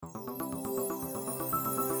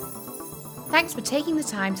Thanks for taking the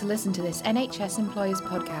time to listen to this NHS Employers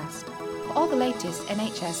podcast. For all the latest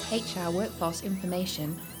NHS HR workforce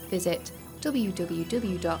information, visit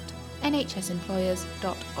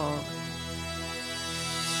www.nhsemployers.org.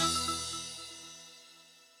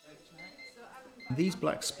 These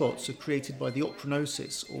black spots are created by the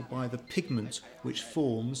ochronosis, or by the pigment which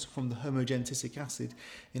forms from the homogentic acid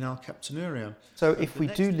in alkaptonuria. So if we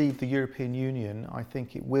do leave the European Union, I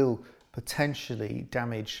think it will potentially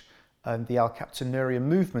damage the alkaptonuria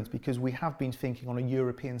movement, because we have been thinking on a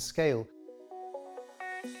European scale.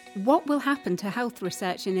 What will happen to health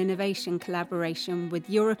research and innovation collaboration with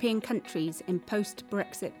European countries in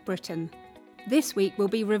post-Brexit Britain? This week we'll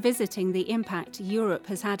be revisiting the impact Europe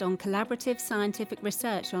has had on collaborative scientific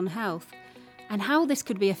research on health and how this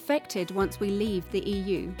could be affected once we leave the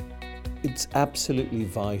EU. It's absolutely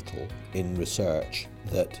vital in research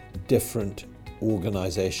that different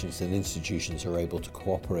organisations and institutions are able to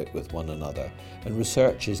cooperate with one another, and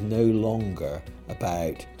research is no longer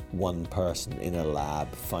about one person in a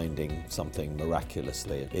lab finding something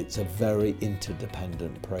miraculously. It's a very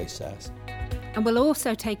interdependent process. And we'll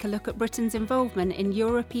also take a look at Britain's involvement in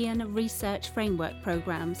European research framework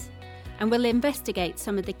programmes, and we'll investigate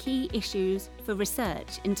some of the key issues for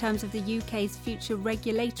research in terms of the UK's future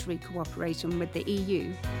regulatory cooperation with the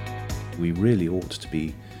EU. We really ought to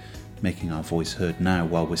be making our voice heard now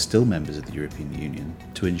while we're still members of the European Union,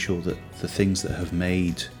 to ensure that the things that have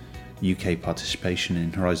made UK participation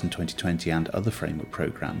in Horizon 2020 and other framework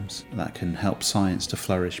programmes that can help science to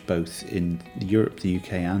flourish both in Europe, the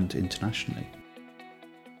UK and internationally.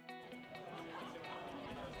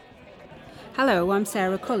 Hello, I'm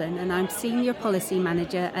Sarah Cullen and I'm Senior Policy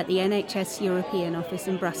Manager at the NHS European Office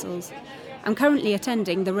in Brussels. I'm currently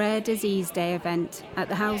attending the Rare Disease Day event at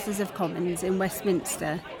the Houses of Commons in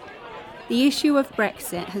Westminster. The issue of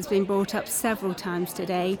Brexit has been brought up several times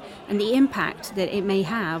today, and the impact that it may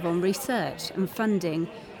have on research and funding,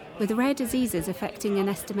 with rare diseases affecting an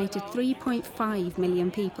estimated 3.5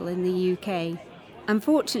 million people in the UK.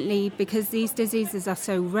 Unfortunately, because these diseases are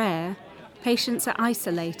so rare, patients are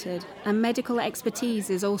isolated and medical expertise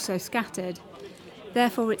is also scattered.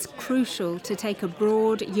 Therefore, it's crucial to take a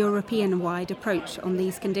broad European-wide approach on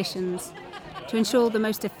these conditions to ensure the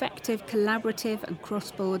most effective collaborative and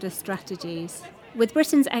cross-border strategies. With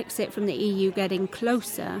Britain's exit from the EU getting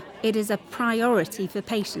closer, it is a priority for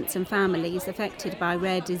patients and families affected by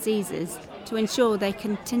rare diseases to ensure they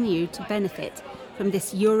continue to benefit from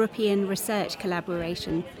this European research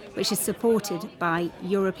collaboration, which is supported by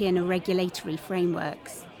European regulatory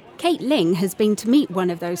frameworks. Kate Ling has been to meet one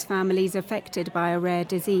of those families affected by a rare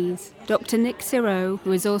disease. Dr. Nick Siro,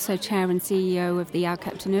 who is also chair and CEO of the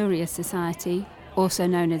Alkaptonuria Society, also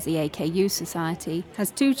known as the AKU Society,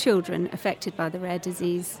 has 2 children affected by the rare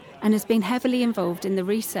disease and has been heavily involved in the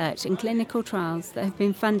research and clinical trials that have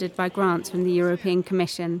been funded by grants from the European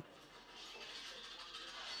Commission.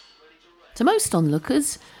 To most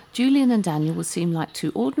onlookers, Julian and Daniel will seem like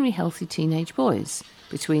 2 ordinary healthy teenage boys.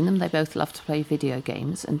 Between them, they both love to play video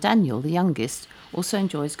games, and Daniel, the youngest, also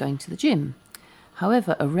enjoys going to the gym.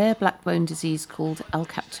 However, a rare black bone disease called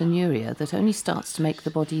alkaptonuria that only starts to make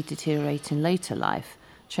the body deteriorate in later life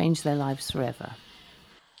changed their lives forever.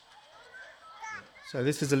 So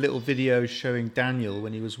this is a little video showing Daniel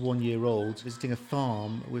when he was 1 year old visiting a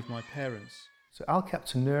farm with my parents. So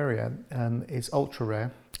alkaptonuria is ultra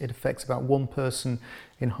rare. It affects about 1 person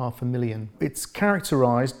in 500,000. It's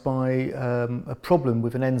characterised by a problem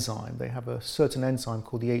with an enzyme. They have a certain enzyme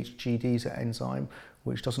called the HGD enzyme,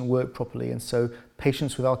 which doesn't work properly, and so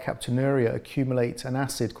patients with alkaptonuria accumulate an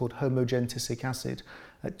acid called homogentic acid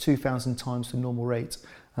at 2,000 times the normal rate,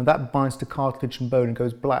 and that binds to cartilage and bone and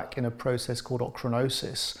goes black in a process called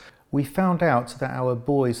ochronosis. We found out that our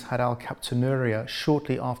boys had alkaptonuria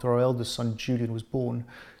shortly after our eldest son Julian was born.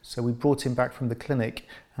 So we brought him back from the clinic,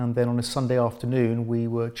 and then on a Sunday afternoon we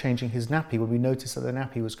were changing his nappy when we noticed that the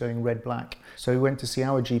nappy was going red-black. So we went to see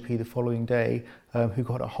our GP the following day, who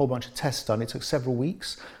got a whole bunch of tests done. It took several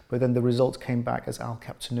weeks, but then the results came back as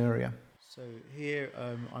alkaptonuria. So here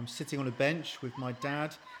I'm sitting on a bench with my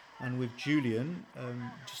dad and with Julian,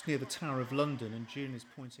 just near the Tower of London, and Julian is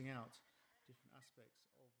pointing out different aspects.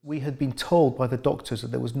 We had been told by the doctors that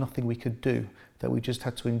there was nothing we could do, that we just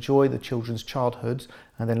had to enjoy the children's childhood,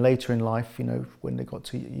 and then later in life, you know, when they got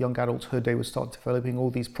to young adulthood, they would start developing all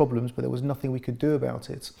these problems, but there was nothing we could do about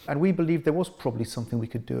it. And we believed there was probably something we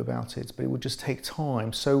could do about it, but it would just take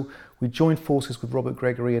time. So we joined forces with Robert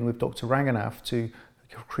Gregory and with Dr. Ranganath to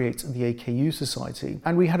create the AKU Society.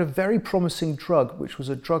 And we had a very promising drug, which was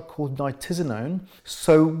a drug called nitisinone.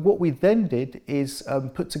 So what we then did is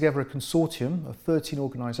put together a consortium of 13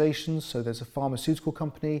 organisations. So there's a pharmaceutical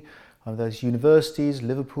company, there's universities,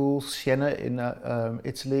 Liverpool, Siena in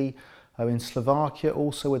Italy, in Slovakia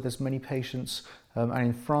also, where there's many patients, and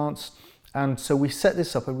in France. And so we set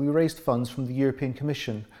this up and we raised funds from the European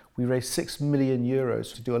Commission. We raised €6 million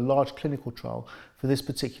to do a large clinical trial for this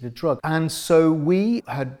particular drug. And so we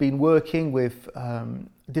had been working with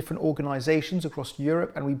different organisations across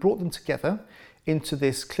Europe, and we brought them together into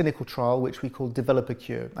this clinical trial, which we call Develop a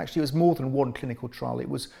Cure. Actually, it was more than one clinical trial. It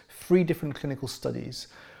was 3 different clinical studies.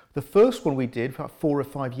 The first one we did about 4 or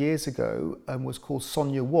 5 years ago was called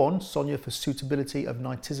SONIA 1, SONIA for suitability of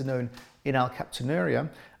nitisinone in alkaptonuria,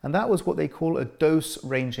 and that was what they call a dose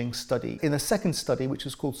ranging study. In the second study, which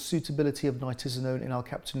was called suitability of nitisinone in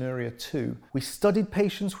alkaptonuria 2, we studied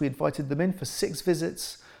patients, we invited them in for 6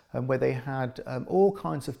 visits where they had all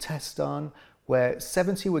kinds of tests done, where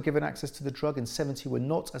 70 were given access to the drug and 70 were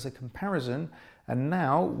not as a comparison. And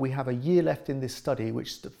now we have a year left in this study,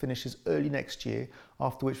 which finishes early next year,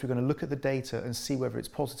 after which we're going to look at the data and see whether it's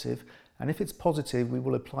positive. And if it's positive, we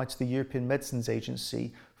will apply to the European Medicines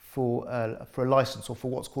Agency for a license, or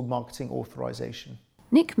for what's called marketing authorisation.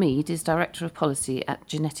 Nick Mead is Director of Policy at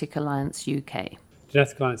Genetic Alliance UK.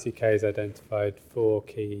 Genetic Alliance UK has identified 4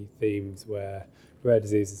 key themes where rare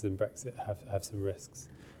diseases and Brexit have some risks.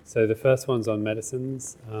 So the first one's on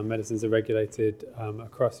medicines. Medicines are regulated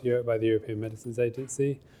across Europe by the European Medicines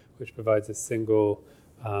Agency, which provides a single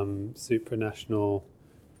supranational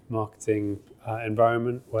marketing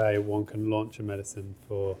environment where one can launch a medicine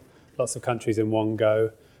for lots of countries in one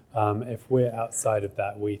go. If we're outside of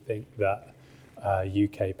that, we think that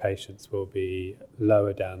UK patients will be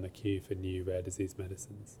lower down the queue for new rare disease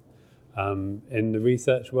medicines. In the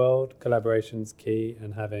research world, collaboration's key,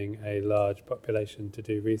 and having a large population to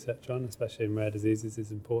do research on, especially in rare diseases,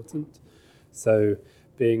 is important. So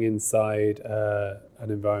being inside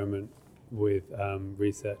an environment with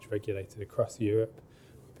research regulated across Europe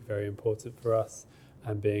would be very important for us,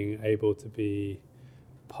 and being able to be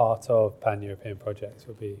part of pan-European projects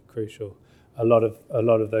will be crucial. A lot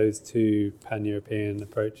of those 2 pan-European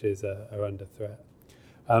approaches are under threat.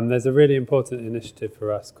 There's a really important initiative for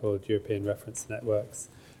us called European Reference Networks,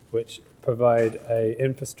 which provide an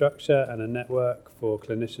infrastructure and a network for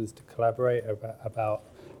clinicians to collaborate about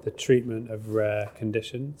the treatment of rare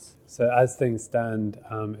conditions. So as things stand,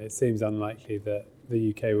 it seems unlikely that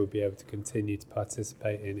the UK will be able to continue to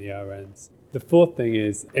participate in ERNs. The fourth thing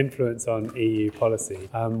is influence on EU policy.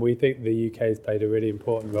 We think the UK has played a really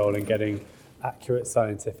important role in getting accurate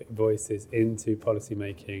scientific voices into policy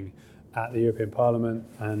making at the European Parliament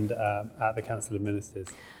and at the Council of Ministers.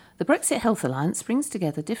 The Brexit Health Alliance brings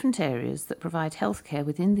together different areas that provide healthcare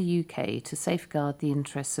within the UK to safeguard the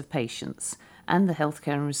interests of patients and the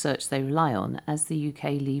healthcare and research they rely on as the UK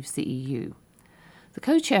leaves the EU. The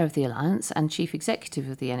co-chair of the Alliance and Chief Executive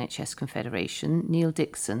of the NHS Confederation, Neil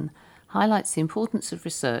Dixon, highlights the importance of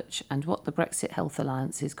research and what the Brexit Health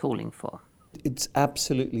Alliance is calling for. It's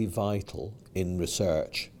absolutely vital in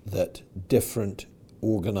research that different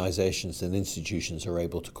organisations and institutions are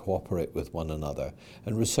able to cooperate with one another.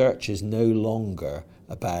 And research is no longer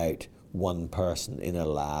about one person in a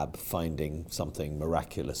lab finding something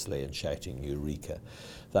miraculously and shouting eureka.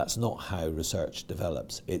 That's not how research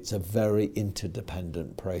develops. It's a very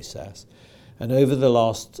interdependent process. And over the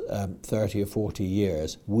last 30 or 40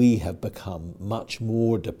 years, we have become much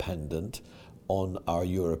more dependent on our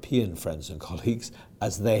European friends and colleagues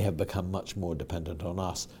as they have become much more dependent on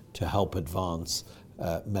us to help advance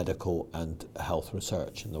medical and health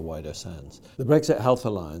research in the wider sense. The Brexit Health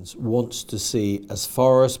Alliance wants to see, as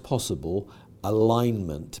far as possible,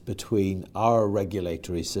 alignment between our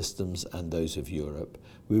regulatory systems and those of Europe.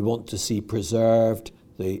 We want to see preserved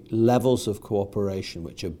the levels of cooperation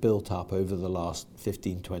which have built up over the last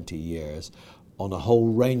 15-20 years on a whole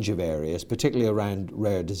range of areas, particularly around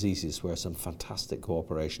rare diseases where some fantastic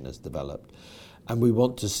cooperation has developed. And we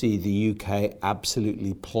want to see the UK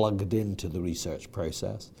absolutely plugged into the research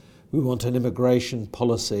process. We want an immigration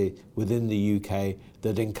policy within the UK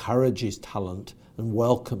that encourages talent and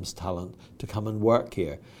welcomes talent to come and work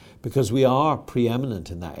here, because we are preeminent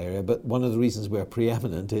in that area. But one of the reasons we're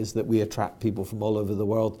preeminent is that we attract people from all over the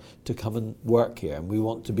world to come and work here. And we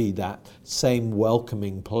want to be that same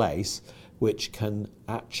welcoming place which can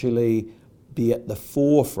actually be at the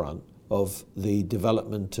forefront of the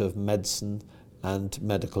development of medicine and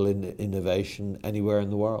medical innovation anywhere in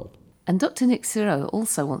the world. And Dr. Nick Siro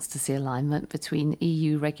also wants to see alignment between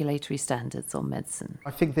EU regulatory standards on medicine.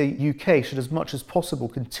 I think the UK should, as much as possible,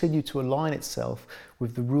 continue to align itself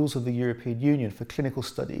with the rules of the European Union for clinical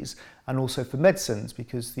studies and also for medicines,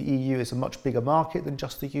 because the EU is a much bigger market than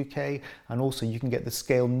just the UK, and also you can get the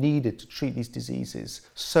scale needed to treat these diseases.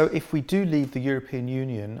 So if we do leave the European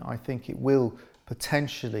Union, I think it will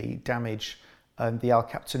potentially damage the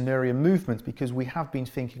alkaptonuria movement, because we have been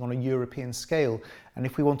thinking on a European scale, and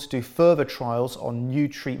if we want to do further trials on new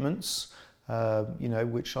treatments,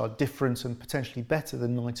 which are different and potentially better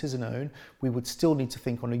than nitisinone, we would still need to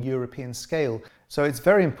think on a European scale. So it's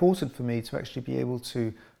very important for me to actually be able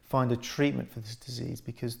to find a treatment for this disease,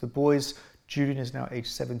 because the boys, Julian is now aged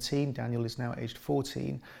 17, Daniel is now aged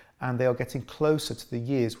 14, and they are getting closer to the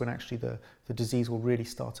years when actually the disease will really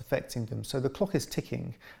start affecting them. So the clock is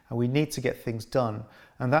ticking and we need to get things done.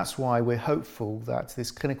 And that's why we're hopeful that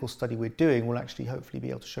this clinical study we're doing will actually hopefully be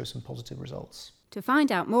able to show some positive results. To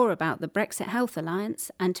find out more about the Brexit Health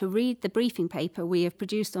Alliance and to read the briefing paper we have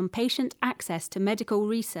produced on patient access to medical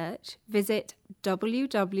research, visit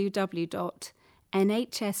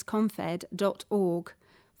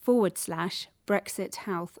www.nhsconfed.org/Brexit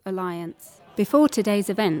Health Alliance. Before today's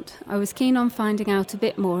event, I was keen on finding out a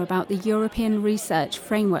bit more about the European Research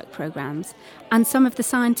Framework programmes and some of the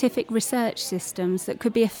scientific research systems that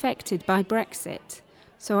could be affected by Brexit.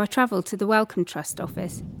 So I travelled to the Wellcome Trust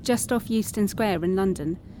office, just off Euston Square in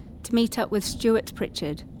London, to meet up with Stuart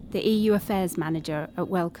Pritchard, the EU Affairs Manager at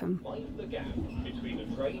Wellcome. Mind the gap between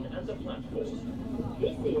a train and a platform.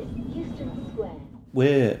 This is Euston Square.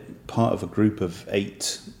 We're part of a group of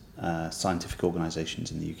 8 scientific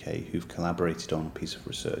organisations in the UK who've collaborated on a piece of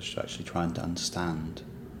research to actually try and understand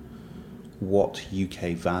what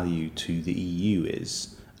UK value to the EU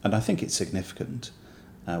is. And I think it's significant.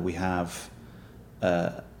 We have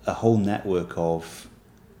a whole network of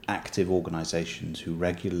active organisations who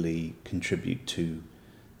regularly contribute to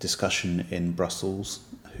discussion in Brussels,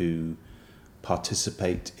 who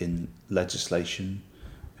participate in legislation,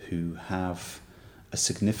 who have a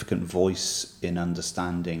significant voice in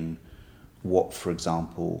understanding what, for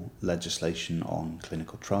example, legislation on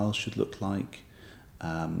clinical trials should look like.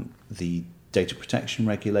 The data protection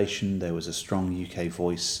regulation, there was a strong UK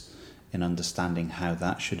voice in understanding how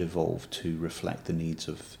that should evolve to reflect the needs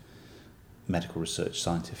of medical research,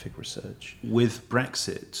 scientific research. With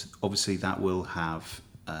Brexit, obviously that will have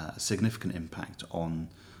a significant impact on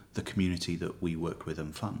the community that we work with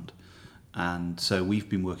and fund. And so we've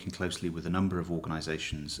been working closely with a number of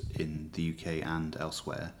organisations in the UK and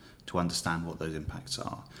elsewhere to understand what those impacts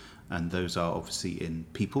are. And those are obviously in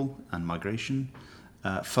people and migration,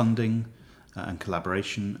 funding and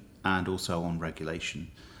collaboration, and also on regulation.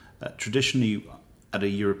 Traditionally, at a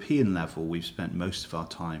European level, we've spent most of our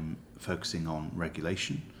time focusing on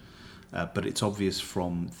regulation, but it's obvious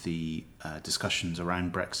from the discussions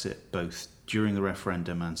around Brexit, both during the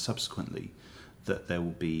referendum and subsequently, that there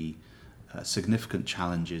will be significant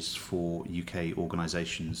challenges for UK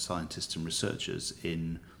organisations, scientists and researchers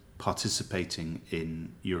in participating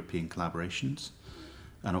in European collaborations.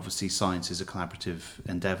 And obviously science is a collaborative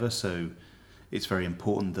endeavour, so it's very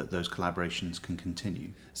important that those collaborations can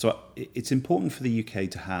continue. So it's important for the UK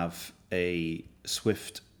to have a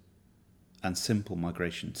swift and simple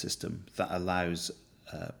migration system that allows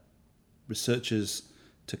researchers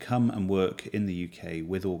to come and work in the UK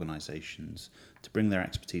with organisations, to bring their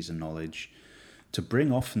expertise and knowledge, to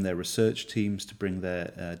bring often their research teams, to bring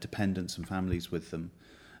their dependents and families with them,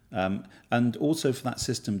 and also for that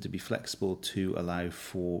system to be flexible to allow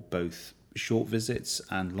for both short visits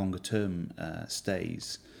and longer term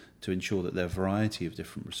stays to ensure that there are a variety of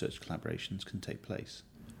different research collaborations can take place.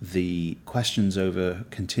 The questions over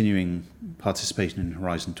continuing participation in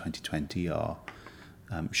Horizon 2020 are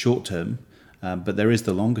short term, but there is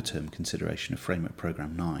the longer term consideration of Framework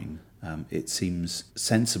Programme 9. It seems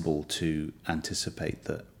sensible to anticipate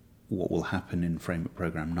that what will happen in Framework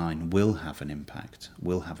Programme 9 will have an impact,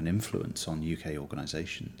 will have an influence on UK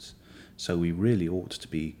organisations. So we really ought to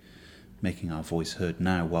be making our voice heard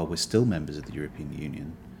now while we're still members of the European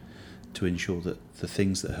Union, to ensure that the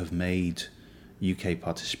things that have made UK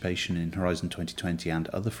participation in Horizon 2020 and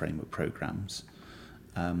other framework programmes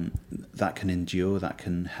that can endure, that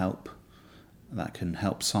can help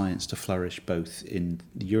science to flourish both in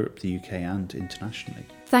Europe, the UK and internationally.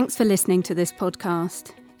 Thanks for listening to this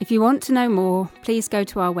podcast. If you want to know more, please go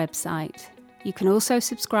to our website. You can also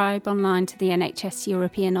subscribe online to the NHS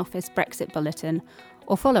European Office Brexit Bulletin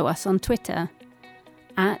or follow us on Twitter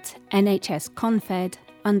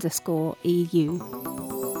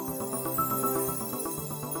 @NHSConfed_EU.